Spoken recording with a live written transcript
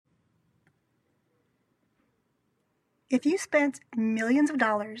If you spent millions of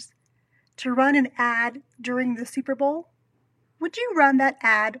dollars to run an ad during the Super Bowl, would you run that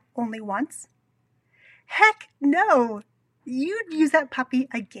ad only once? Heck no! You'd use that puppy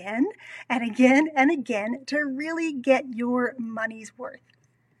again and again and again to really get your money's worth.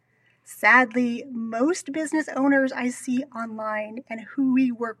 Sadly, most business owners I see online and who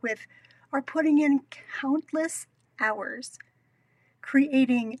we work with are putting in countless hours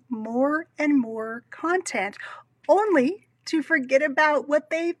creating more and more content only to forget about what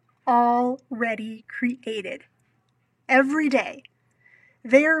they've already created. Every day,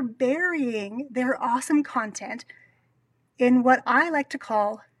 they're burying their awesome content in what I like to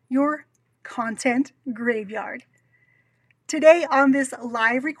call your content graveyard. Today, on this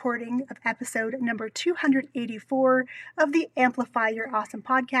live recording of episode number 284 of the Amplify Your Awesome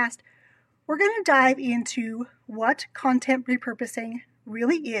podcast, we're going to dive into what content repurposing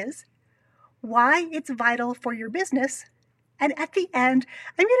really is, why it's vital for your business, and at the end,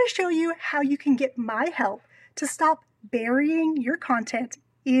 I'm going to show you how you can get my help to stop burying your content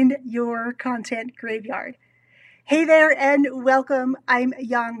in your content graveyard. Hey there and welcome. I'm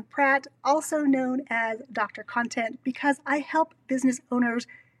Yang Pratt, also known as Dr. Content, because I help business owners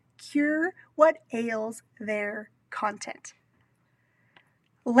cure what ails their content.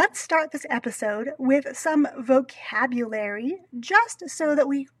 Let's start this episode with some vocabulary just so that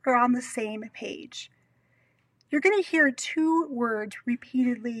we are on the same page. You're going to hear two words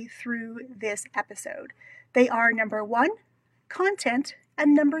repeatedly through this episode. They are number one, content,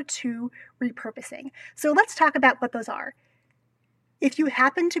 and number two, repurposing. So let's talk about what those are. If you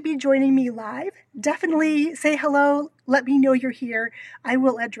happen to be joining me live, definitely say hello, let me know you're here. I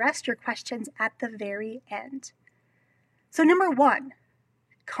will address your questions at the very end. So number one,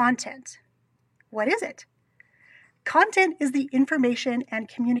 content. What is it? Content is the information and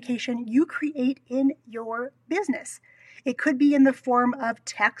communication you create in your business. It could be in the form of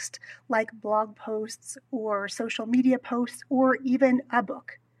text, like blog posts or social media posts, or even a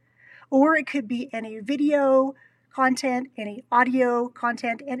book. Or it could be any video content, any audio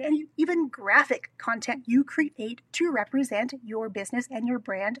content, and any even graphic content you create to represent your business and your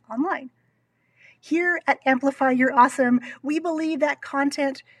brand online. Here at Amplify Your Awesome, we believe that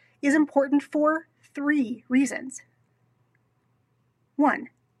content is important for three reasons. One,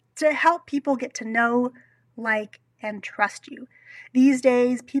 to help people get to know, like, and trust you. These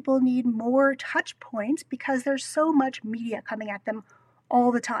days, people need more touch points because there's so much media coming at them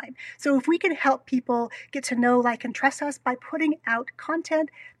all the time. So if we can help people get to know, like, and trust us by putting out content,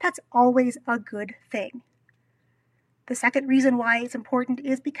 that's always a good thing. The second reason why it's important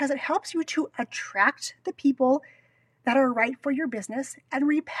is because it helps you to attract the people that are right for your business and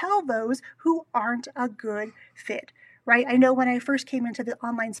repel those who aren't a good fit, right? I know when I first came into the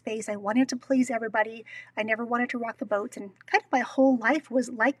online space, I wanted to please everybody. I never wanted to rock the boat, and kind of my whole life was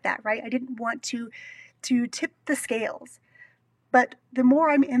like that, right? I didn't want to tip the scales. But the more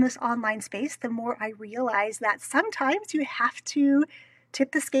I'm in this online space, the more I realize that sometimes you have to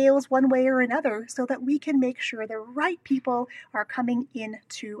tip the scales one way or another so that we can make sure the right people are coming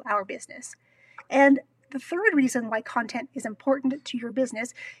into our business. And the third reason why content is important to your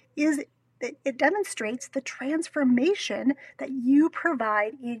business is that it demonstrates the transformation that you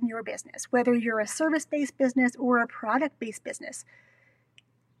provide in your business, whether you're a service-based business or a product-based business.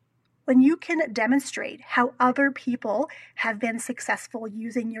 When you can demonstrate how other people have been successful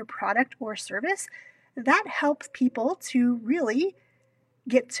using your product or service, that helps people to really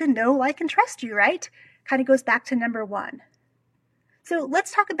get to know, like, and trust you, right? Kind of goes back to number one. So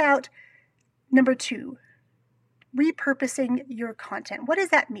let's talk about number two, repurposing your content. What does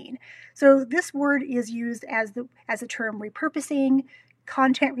that mean? So this word is used as the term repurposing,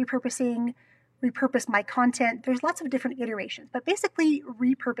 content repurposing, repurpose my content. There's lots of different iterations, but basically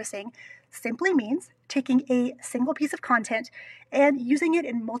repurposing simply means taking a single piece of content and using it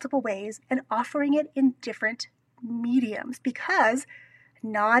in multiple ways and offering it in different mediums, because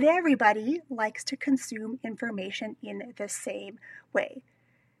not everybody likes to consume information in the same way.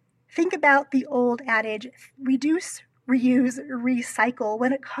 Think about the old adage, reduce, reuse, recycle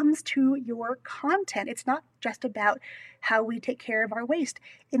when it comes to your content. It's not just about how we take care of our waste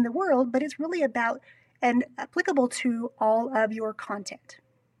in the world, but it's really about and applicable to all of your content.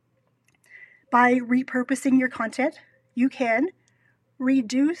 By repurposing your content, you can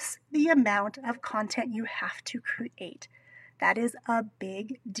reduce the amount of content you have to create. That is a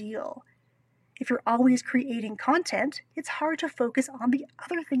big deal. If you're always creating content, it's hard to focus on the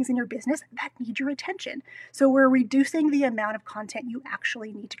other things in your business that need your attention. So we're reducing the amount of content you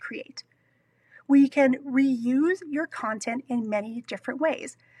actually need to create. We can reuse your content in many different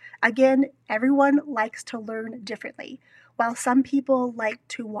ways. Again, everyone likes to learn differently. While some people like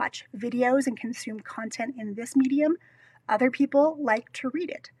to watch videos and consume content in this medium, other people like to read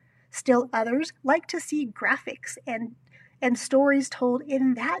it. Still others like to see graphics and stories told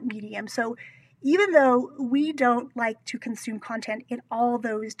in that medium. So even though we don't like to consume content in all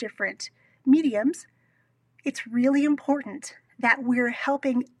those different mediums, it's really important that we're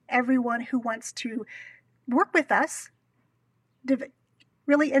helping everyone who wants to work with us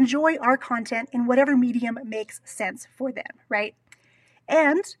really enjoy our content in whatever medium makes sense for them, right?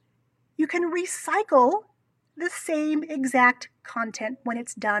 And you can recycle the same exact content when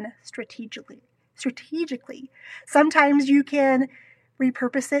it's done strategically. Sometimes you can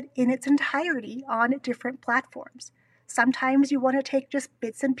repurpose it in its entirety on different platforms. Sometimes you want to take just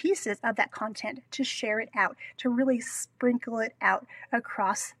bits and pieces of that content to share it out, to really sprinkle it out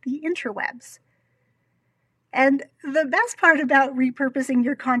across the interwebs. And the best part about repurposing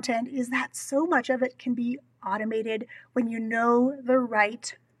your content is that so much of it can be automated when you know the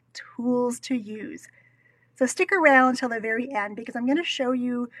right tools to use. So stick around till the very end because I'm going to show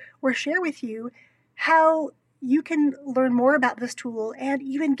you or share with you how you can learn more about this tool and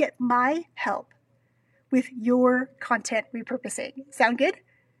even get my help with your content repurposing. Sound good?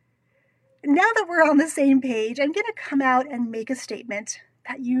 Now that we're on the same page, I'm going to come out and make a statement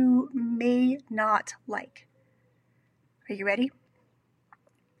that you may not like. Are you ready?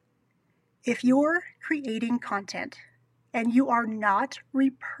 If you're creating content and you are not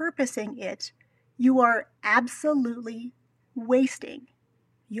repurposing it, you are absolutely wasting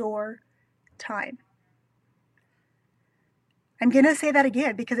your time. I'm going to say that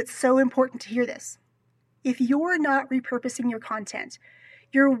again because it's so important to hear this. If you're not repurposing your content,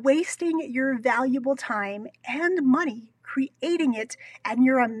 you're wasting your valuable time and money creating it, and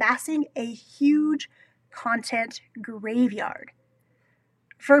you're amassing a huge content graveyard.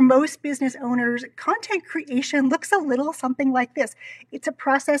 For most business owners, content creation looks a little something like this. It's a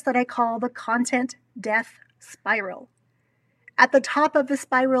process that I call the content death spiral. At the top of the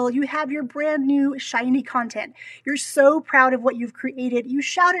spiral, you have your brand new shiny content. You're so proud of what you've created. You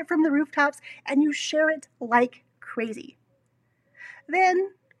shout it from the rooftops and you share it like crazy.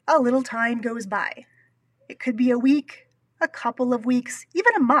 Then a little time goes by. It could be a week, a couple of weeks,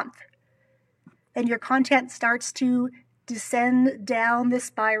 even a month. Then your content starts to descend down the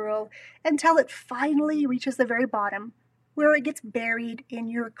spiral until it finally reaches the very bottom, where it gets buried in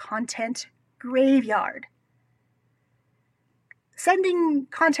your content graveyard. Sending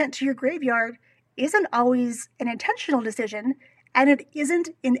content to your graveyard isn't always an intentional decision, and it isn't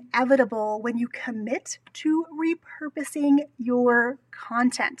inevitable when you commit to repurposing your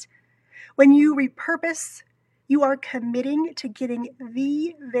content. When you repurpose, you are committing to getting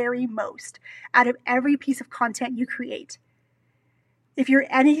the very most out of every piece of content you create. If you're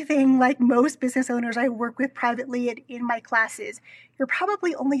anything like most business owners I work with privately and in my classes, you're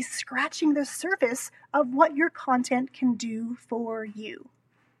probably only scratching the surface of what your content can do for you.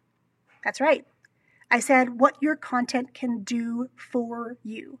 That's right. I said what your content can do for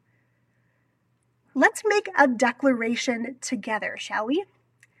you. Let's make a declaration together, shall we?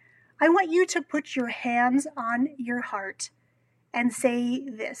 I want you to put your hands on your heart and say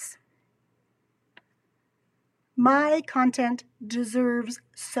this. My content deserves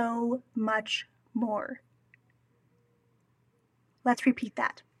so much more. Let's repeat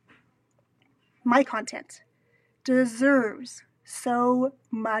that. My content deserves so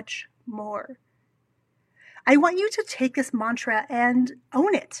much more. I want you to take this mantra and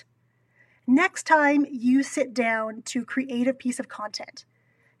own it. Next time you sit down to create a piece of content,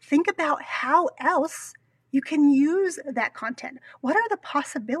 think about how else you can use that content. What are the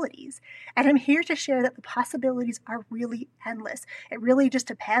possibilities? And I'm here to share that the possibilities are really endless. It really just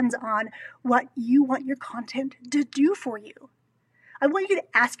depends on what you want your content to do for you. I want you to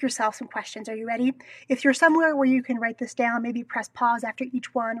ask yourself some questions. Are you ready? If you're somewhere where you can write this down, maybe press pause after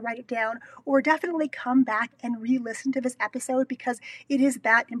each one, write it down, or definitely come back and re-listen to this episode because it is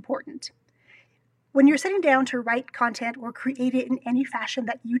that important. When you're sitting down to write content or create it in any fashion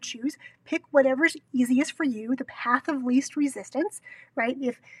that you choose, pick whatever's easiest for you, the path of least resistance, right?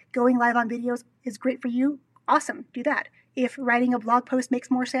 If going live on videos is great for you, awesome, do that. If writing a blog post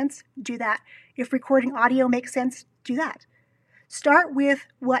makes more sense, do that. If recording audio makes sense, do that. Start with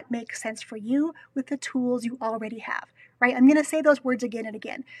what makes sense for you with the tools you already have, right? I'm going to say those words again and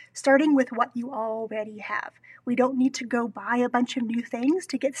again, starting with what you already have. We don't need to go buy a bunch of new things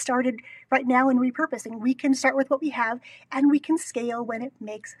to get started right now in repurposing. We can start with what we have and we can scale when it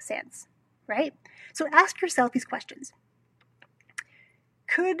makes sense, right? So ask yourself these questions.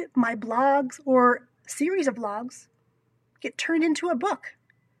 Could my blogs or series of blogs get turned into a book?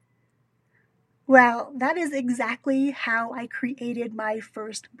 Well, that is exactly how I created my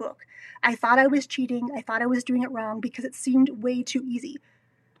first book. I thought I was cheating. I thought I was doing it wrong because it seemed way too easy.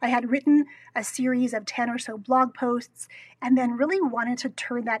 I had written a series of 10 or so blog posts and then really wanted to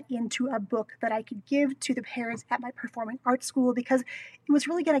turn that into a book that I could give to the parents at my performing arts school because it was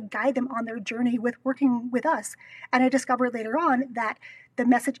really going to guide them on their journey with working with us. And I discovered later on that the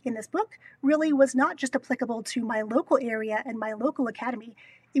message in this book really was not just applicable to my local area and my local academy.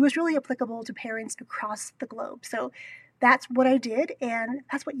 It was really applicable to parents across the globe. So that's what I did, and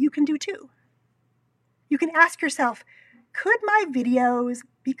that's what you can do too. You can ask yourself, could my videos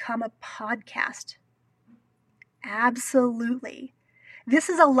become a podcast? Absolutely. This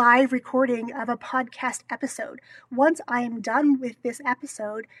is a live recording of a podcast episode. Once I am done with this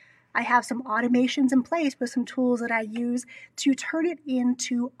episode, I have some automations in place with some tools that I use to turn it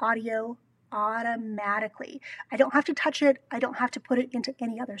into audio automatically. I don't have to touch it. I don't have to put it into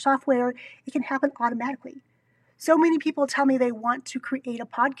any other software. It can happen automatically. So many people tell me they want to create a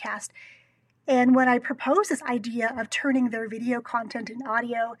podcast. And when I propose this idea of turning their video content in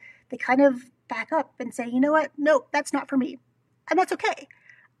audio, they kind of back up and say, you know what? No, that's not for me. And that's okay.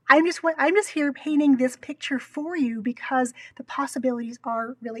 I'm just here painting this picture for you because the possibilities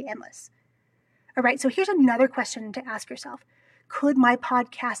are really endless. All right, so here's another question to ask yourself. Could my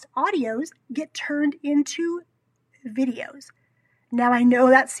podcast audios get turned into videos? Now, I know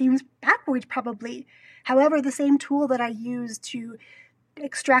that seems backwards probably. However, the same tool that I use to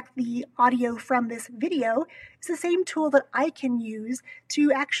extract the audio from this video is the same tool that I can use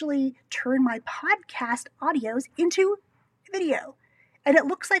to actually turn my podcast audios into video. And it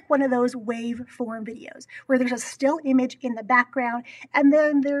looks like one of those waveform videos where there's a still image in the background and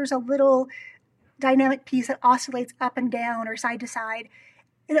then there's a little dynamic piece that oscillates up and down or side to side.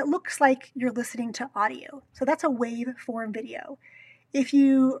 And it looks like you're listening to audio. So that's a waveform video. If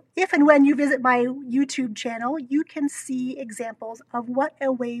and when you visit my YouTube channel, you can see examples of what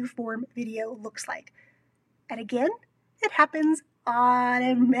a waveform video looks like. And again, it happens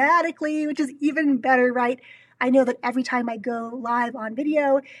automatically, which is even better, right? I know that every time I go live on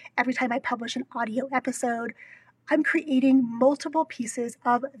video, every time I publish an audio episode, I'm creating multiple pieces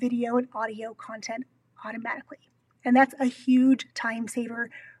of video and audio content automatically. And that's a huge time saver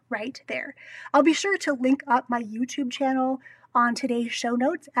right there. I'll be sure to link up my YouTube channel on today's show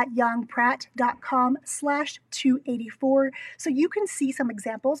notes at youngpratt.com/284 so you can see some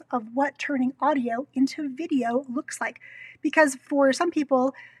examples of what turning audio into video looks like. Because for some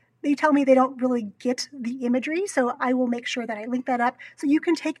people, they tell me they don't really get the imagery, so I will make sure that I link that up so you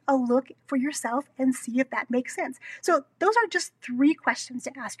can take a look for yourself and see if that makes sense. So those are just 3 questions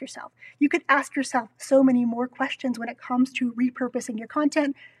to ask yourself. You could ask yourself so many more questions when it comes to repurposing your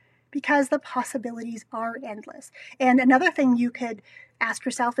content because the possibilities are endless. And another thing you could ask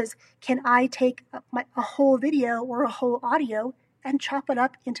yourself is, can I take a whole video or a whole audio and chop it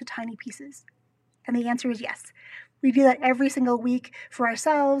up into tiny pieces? And the answer is yes. We do that every single week for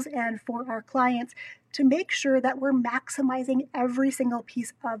ourselves and for our clients to make sure that we're maximizing every single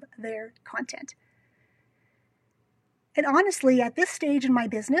piece of their content. And honestly, at this stage in my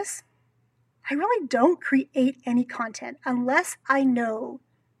business, I really don't create any content unless I know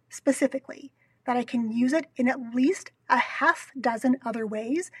specifically that I can use it in at least a half dozen other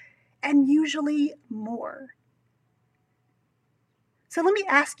ways, and usually more. So let me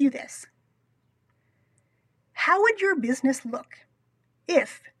ask you this. How would your business look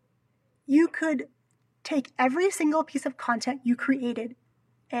if you could take every single piece of content you created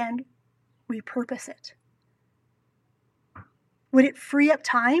and repurpose it? Would it free up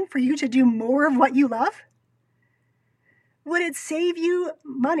time for you to do more of what you love? Would it save you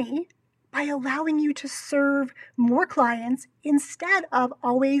money by allowing you to serve more clients instead of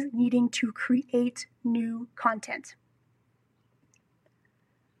always needing to create new content?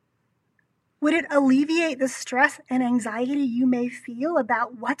 Would it alleviate the stress and anxiety you may feel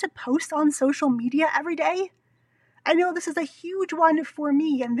about what to post on social media every day? I know this is a huge one for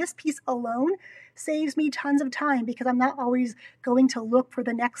me, and this piece alone saves me tons of time because I'm not always going to look for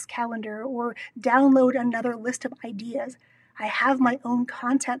the next calendar or download another list of ideas. I have my own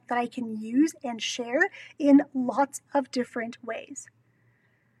content that I can use and share in lots of different ways.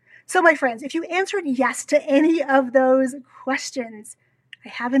 So, my friends, if you answered yes to any of those questions, I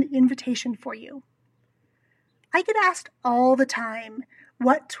have an invitation for you. I get asked all the time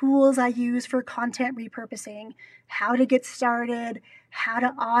what tools I use for content repurposing, how to get started, how to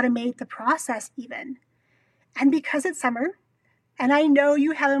automate the process even. And because it's summer, and I know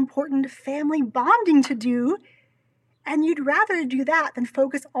you have important family bonding to do, and you'd rather do that than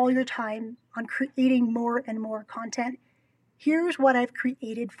focus all your time on creating more and more content, here's what I've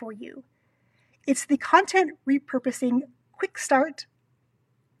created for you. It's the Content Repurposing Quick Start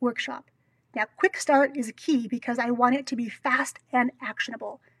Workshop. Now, Quick Start is a key because I want it to be fast and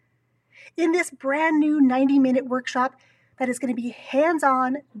actionable. In this brand new 90-minute workshop that is going to be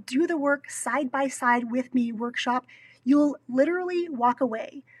hands-on, do the work side by side with me workshop, you'll literally walk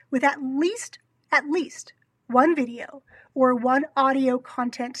away with at least one video or one audio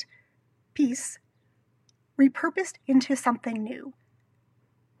content piece repurposed into something new.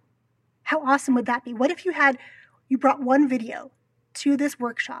 How awesome would that be? What if you brought one video to this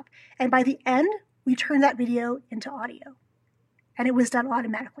workshop, and by the end, we turned that video into audio, and it was done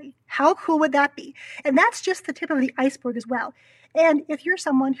automatically? How cool would that be? And that's just the tip of the iceberg as well. And if you're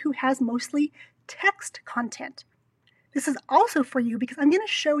someone who has mostly text content, this is also for you because I'm going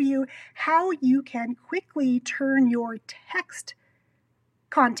to show you how you can quickly turn your text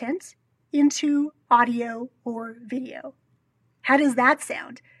content into audio or video. How does that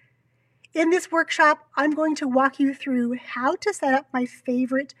sound? In this workshop, I'm going to walk you through how to set up my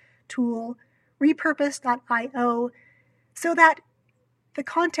favorite tool, repurpose.io, so that the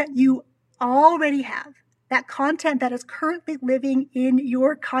content you already have, that content that is currently living in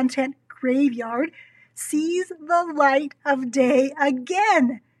your content graveyard, sees the light of day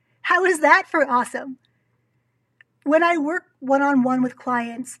again. How is that for awesome? When I work one-on-one with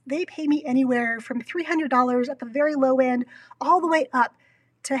clients, they pay me anywhere from $300 at the very low end all the way up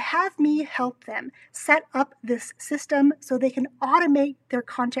to have me help them set up this system so they can automate their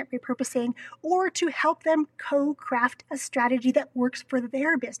content repurposing, or to help them co-craft a strategy that works for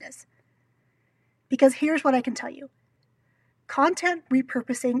their business. Because here's what I can tell you. Content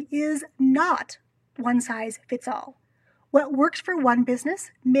repurposing is not one size fits all. What works for one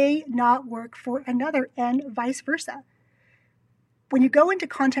business may not work for another, and vice versa. When you go into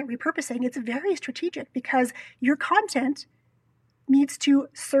content repurposing, it's very strategic because your content needs to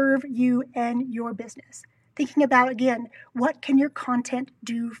serve you and your business. Thinking about, again, what can your content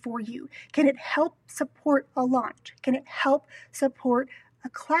do for you? Can it help support a launch? Can it help support a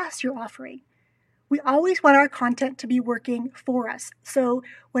class you're offering? We always want our content to be working for us. So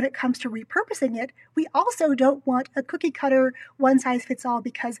when it comes to repurposing it, we also don't want a cookie cutter, one size fits all,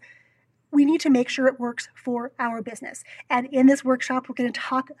 because we need to make sure it works for our business. And in this workshop, we're going to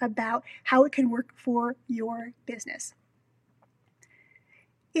talk about how it can work for your business.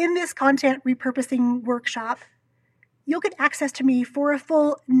 In this content repurposing workshop, you'll get access to me for a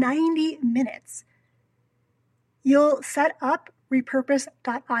full 90 minutes. You'll set up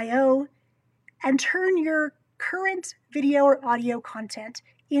repurpose.io and turn your current video or audio content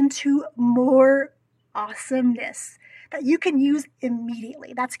into more awesomeness that you can use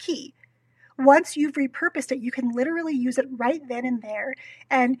immediately. That's key. Once you've repurposed it, you can literally use it right then and there.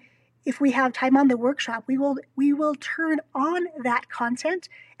 And if we have time on the workshop, we will turn on that content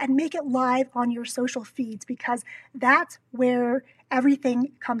and make it live on your social feeds, because that's where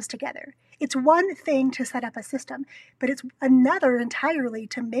everything comes together. It's one thing to set up a system, but it's another entirely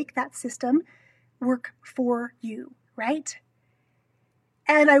to make that system work for you, right?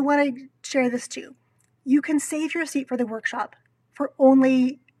 And I want to share this too. You can save your seat for the workshop for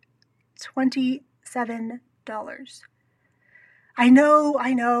only $27. I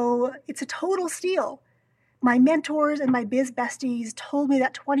know, it's a total steal. My mentors and my biz besties told me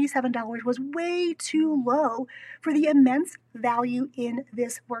that $27 was way too low for the immense value in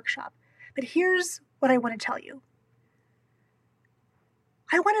this workshop. But here's what I want to tell you.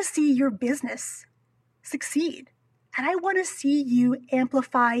 I want to see your business succeed, and I want to see you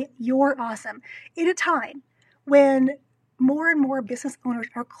amplify your awesome in a time when more and more business owners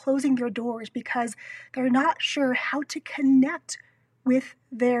are closing their doors because they're not sure how to connect with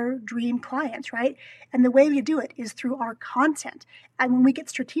their dream clients, right? And the way we do it is through our content. And when we get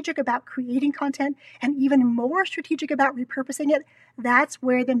strategic about creating content and even more strategic about repurposing it, that's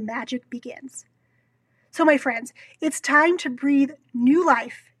where the magic begins. So my friends, it's time to breathe new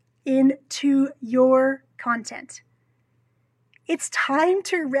life into your content. It's time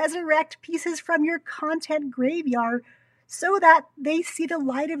to resurrect pieces from your content graveyard so that they see the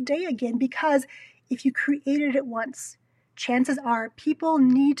light of day again, because if you created it once, chances are people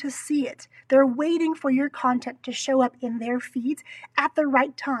need to see it. They're waiting for your content to show up in their feeds at the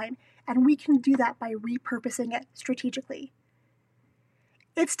right time, and we can do that by repurposing it strategically.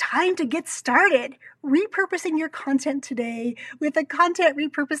 It's time to get started repurposing your content today with a Content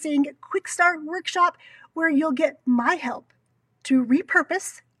Repurposing Quick Start Workshop, where you'll get my help to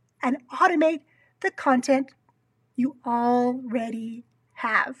repurpose and automate the content you already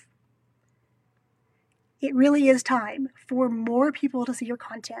have. It really is time for more people to see your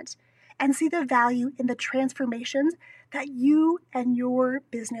content and see the value in the transformations that you and your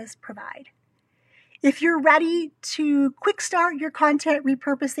business provide. If you're ready to quick start your content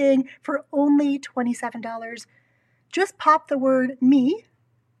repurposing for only $27, just pop the word "me"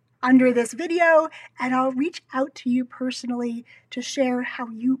 under this video and I'll reach out to you personally to share how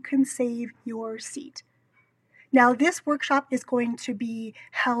you can save your seat. Now, this workshop is going to be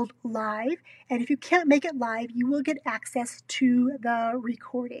held live, and if you can't make it live, you will get access to the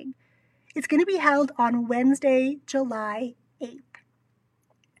recording. It's going to be held on Wednesday, July 8th.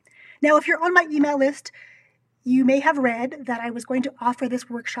 Now, if you're on my email list, you may have read that I was going to offer this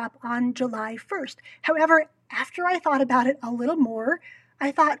workshop on July 1st. However, after I thought about it a little more,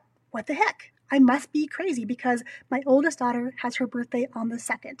 I thought, what the heck? I must be crazy because my oldest daughter has her birthday on the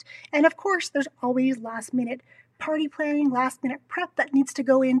 2nd. And of course, there's always last-minute party planning, last-minute prep that needs to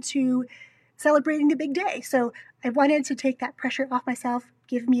go into celebrating the big day. So I wanted to take that pressure off myself,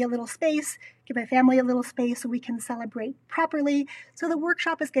 give me a little space, give my family a little space so we can celebrate properly. So the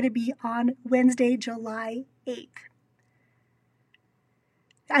workshop is going to be on Wednesday, July 8th.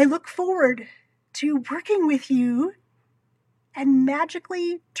 I look forward to working with you and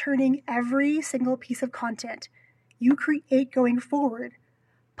magically turning every single piece of content you create going forward,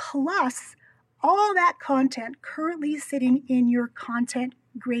 plus all that content currently sitting in your content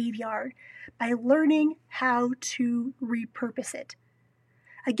graveyard, by learning how to repurpose it.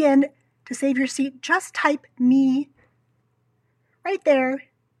 Again, to save your seat, just type "me" right there,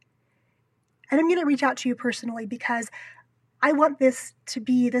 and I'm going to reach out to you personally because I want this to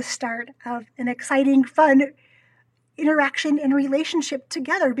be the start of an exciting, fun interaction and relationship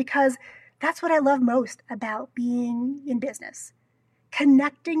together, because that's what I love most about being in business.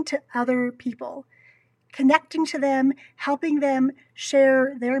 Connecting to other people, connecting to them, helping them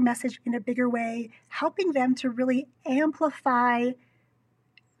share their message in a bigger way, helping them to really amplify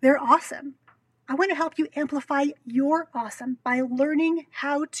their awesome. I want to help you amplify your awesome by learning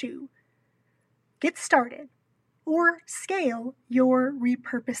how to get started or scale your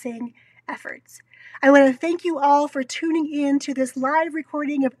repurposing efforts. I want to thank you all for tuning in to this live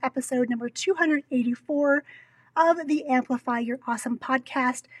recording of episode number 284 of the Amplify Your Awesome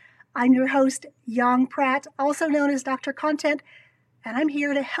podcast. I'm your host, Yang Pratt, also known as Dr. Content, and I'm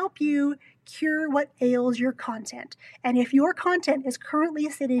here to help you cure what ails your content. And if your content is currently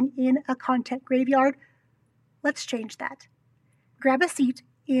sitting in a content graveyard, let's change that. Grab a seat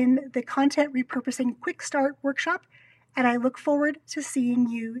in the Content Repurposing Quick Start workshop, and I look forward to seeing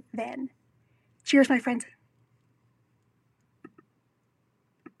you then. Cheers, my friends.